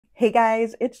Hey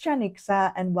guys, it's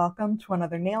Janixa and welcome to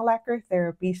another nail lacquer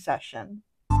therapy session.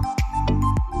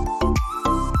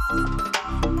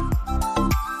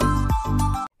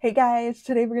 Hey guys,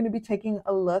 today we're going to be taking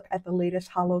a look at the latest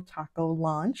Holo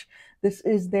launch. This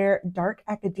is their Dark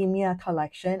Academia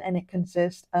collection and it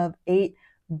consists of 8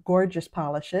 gorgeous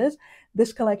polishes.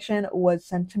 This collection was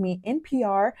sent to me in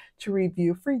PR to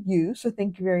review for you, so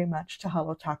thank you very much to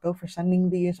Holo for sending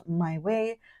these my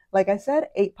way. Like I said,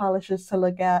 8 polishes to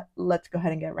look at. Let's go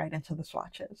ahead and get right into the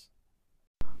swatches.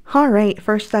 Alright,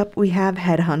 first up we have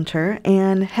Headhunter,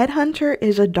 and Headhunter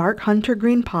is a dark hunter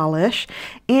green polish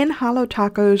in Holo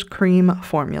cream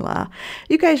formula.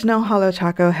 You guys know Holo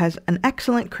has an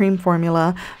excellent cream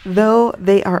formula, though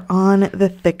they are on the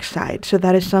thick side, so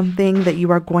that is something that you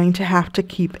are going to have to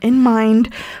keep in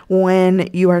mind when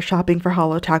you are shopping for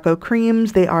Holo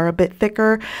creams. They are a bit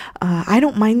thicker. I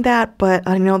don't mind that, but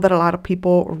I know that a lot of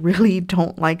people really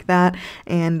don't like that,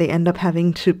 and they end up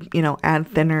having to, add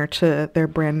thinner to their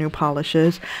brand new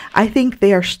polishes. I think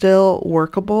they are still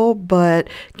workable, but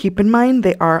keep in mind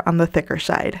they are on the thicker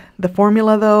side. The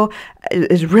formula though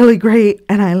is really great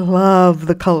and I love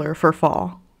the color for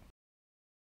fall.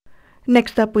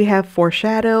 Next up we have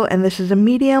Foreshadow, and this is a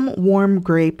medium warm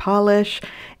gray polish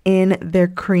in their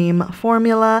cream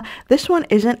formula. This one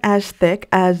isn't as thick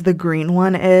as the green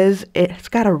one is. It's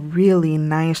got a really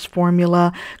nice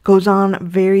formula, goes on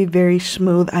very, very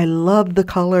smooth. I love the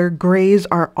color. Grays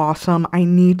are awesome. I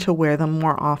need to wear them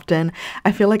more often.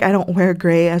 I feel like I don't wear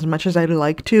gray as much as I'd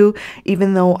like to,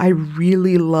 even though I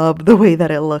really love the way that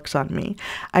it looks on me.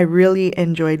 I really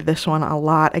enjoyed this one a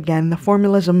lot. Again, the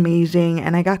formula is amazing,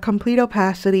 and I got complete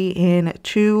opacity in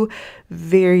 2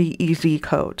 very easy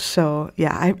coats. So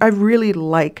yeah, I really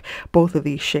like both of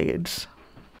these shades.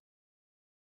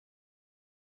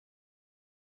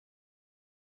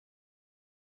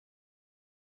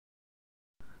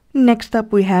 Next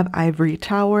up we have Ivory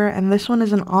Tower, and this one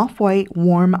is an off-white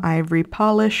warm ivory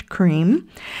polish cream,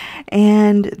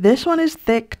 and this one is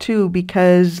thick too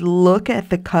because look at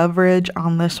the coverage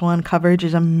on this one. Coverage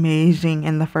is amazing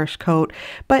in the first coat,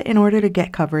 but in order to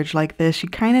get coverage like this you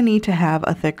kind of need to have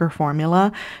a thicker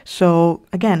formula. So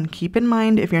again, keep in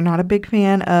mind if you're not a big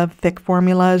fan of thick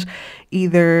formulas,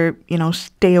 either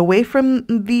stay away from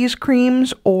these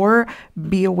creams or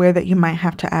be aware that you might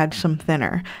have to add some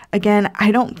thinner. Again,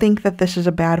 I don't think that this is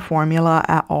a bad formula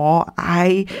at all.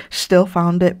 I still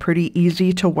found it pretty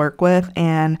easy to work with,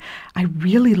 and I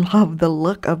really love the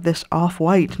look of this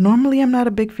off-white. Normally I'm not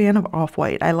a big fan of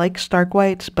off-white. I like stark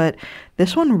whites, but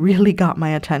this one really got my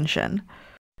attention.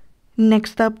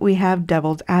 Next up we have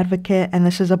Devil's Advocate, and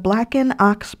this is a blackened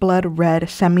oxblood red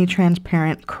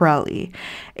semi-transparent crelly.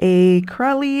 A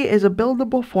crelly is a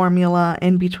buildable formula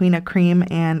in between a cream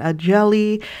and a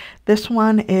jelly. This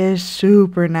one is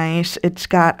super nice. It's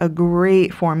got a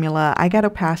great formula. I got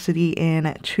opacity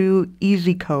in 2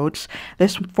 easy coats.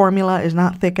 This formula is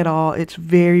not thick at all. It's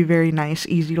very, very nice,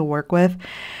 easy to work with.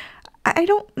 I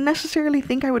don't necessarily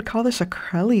think I would call this a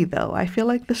crelly though. I feel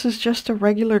like this is just a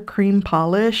regular cream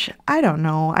polish. I don't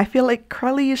know. I feel like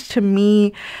crellies to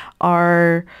me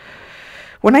are...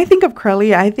 When I think of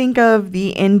crelly, I think of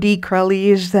the indie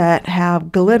crellies that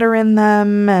have glitter in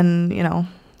them and,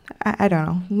 I don't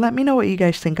know. Let me know what you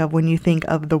guys think of when you think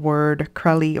of the word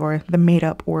crelly or the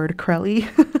made-up word crelly.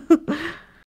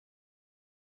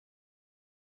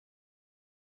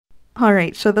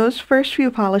 Alright, so those first few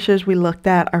polishes we looked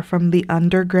at are from the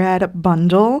Undergrad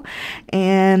Bundle,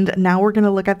 and now we're going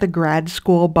to look at the Grad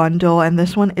School Bundle, and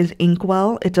this one is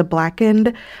Inkwell. It's a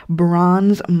blackened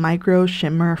bronze micro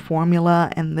shimmer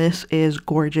formula, and this is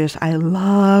gorgeous. I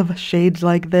love shades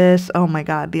like this. Oh my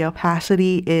god, the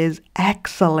opacity is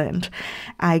excellent.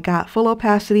 I got full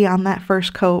opacity on that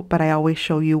first coat, but I always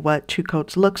show you what 2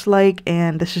 coats looks like,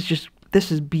 and this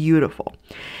is beautiful.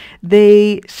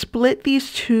 They split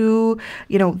these 2,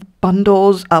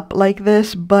 bundles up like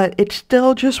this, but it's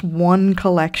still just one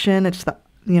collection. It's the,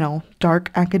 Dark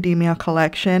Academia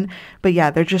collection. But yeah,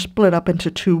 they're just split up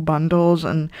into 2 bundles,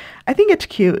 and I think it's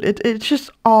cute. It's just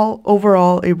all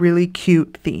overall a really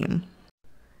cute theme.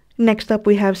 Next up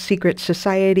we have Secret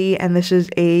Society, and this is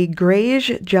a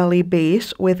grayish jelly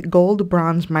base with gold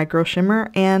bronze micro shimmer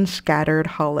and scattered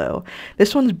holo.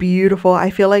 This one's beautiful.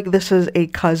 I feel like this is a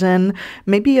cousin,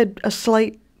 maybe a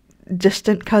slight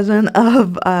distant cousin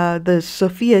of the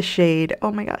Sophia shade.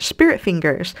 Oh my gosh, Spirit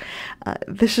Fingers.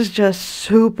 This is just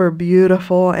super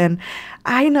beautiful, and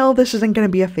I know this isn't going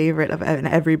to be a favorite of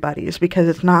everybody's because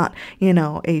it's not,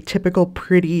 a typical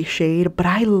pretty shade, but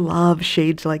I love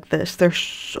shades like this. They're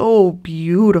so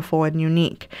beautiful and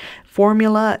unique.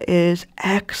 Formula is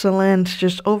excellent.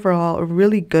 Just overall, a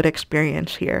really good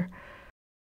experience here.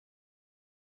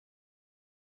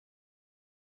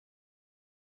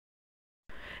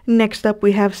 Next up,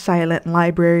 we have Silent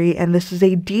Library, and this is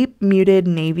a deep muted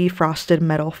navy frosted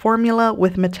metal formula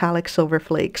with metallic silver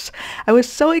flakes. I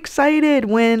was so excited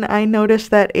when I noticed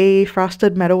that a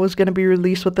frosted metal was going to be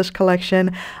released with this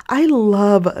collection. I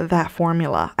love that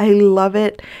formula. I love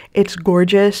it. It's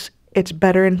gorgeous. It's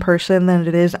better in person than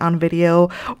it is on video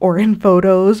or in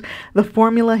photos. The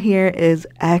formula here is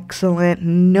excellent.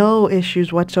 No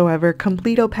issues whatsoever.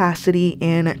 Complete opacity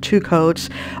in 2 coats.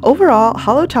 Overall,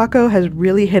 Holo Taco has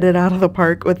really hit it out of the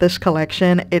park with this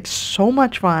collection. It's so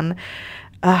much fun.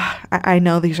 I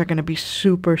know these are going to be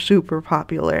super, super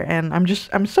popular, and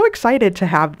I'm so excited to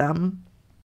have them.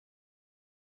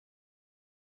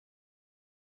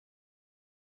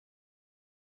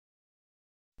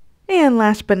 And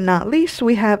last but not least,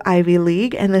 we have Ivy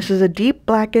League, and this is a deep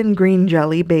black and green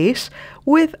jelly base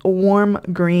with warm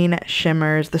green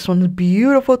shimmers. This one's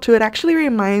beautiful too. It actually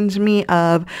reminds me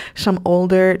of some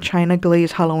older China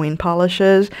Glaze Halloween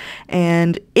polishes.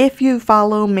 And if you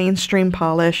follow mainstream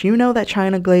polish, you know that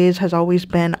China Glaze has always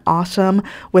been awesome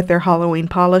with their Halloween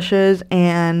polishes,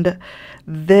 and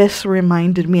this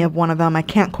reminded me of one of them. I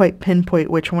can't quite pinpoint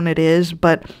which one it is,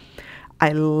 but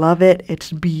I love it.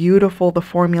 It's beautiful. The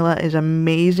formula is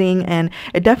amazing, and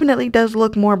it definitely does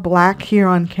look more black here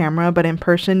on camera, but in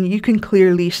person you can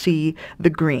clearly see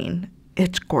the green.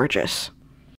 It's gorgeous.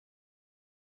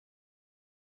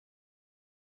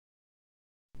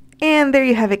 And there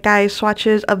you have it, guys.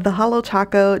 Swatches of the Holo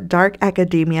Taco Dark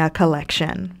Academia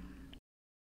collection.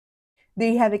 There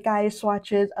you have it, guys.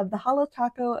 Swatches of the Holo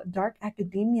Taco Dark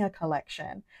Academia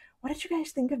collection. What did you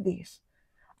guys think of these?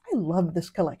 I love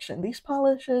this collection. These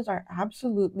polishes are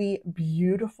absolutely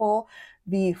beautiful.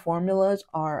 The formulas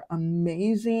are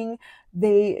amazing.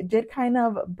 They did kind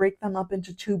of break them up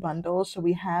into 2 bundles. So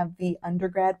we have the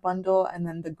undergrad bundle and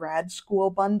then the grad school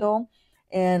bundle.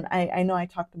 And I know I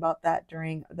talked about that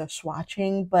during the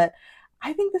swatching, but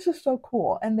I think this is so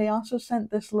cool. And they also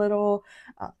sent this little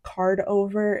card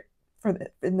over for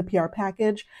in the PR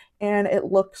package, and it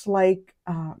looks like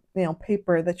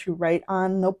paper that you write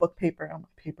on, notebook paper. Oh,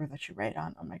 paper that you write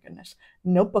on. Oh my goodness,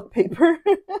 notebook paper.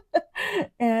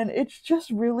 And it's just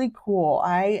really cool.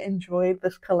 I enjoyed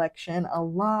this collection a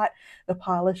lot. The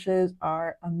polishes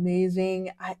are amazing.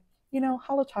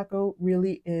 Holo Taco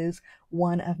really is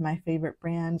one of my favorite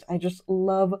brands. I just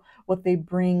love what they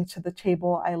bring to the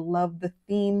table. I love the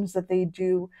themes that they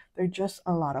do. They're just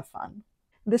a lot of fun.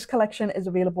 This collection is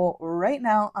available right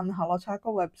now on the Holo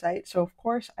Taco website, so of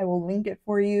course I will link it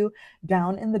for you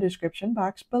down in the description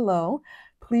box below.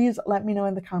 Please let me know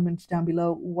in the comments down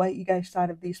below what you guys thought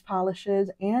of these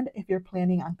polishes and if you're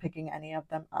planning on picking any of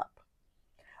them up.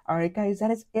 Alright guys,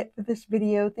 that is it for this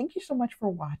video. Thank you so much for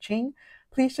watching.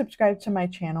 Please subscribe to my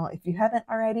channel if you haven't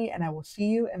already, and I will see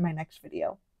you in my next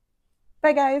video.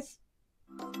 Bye guys!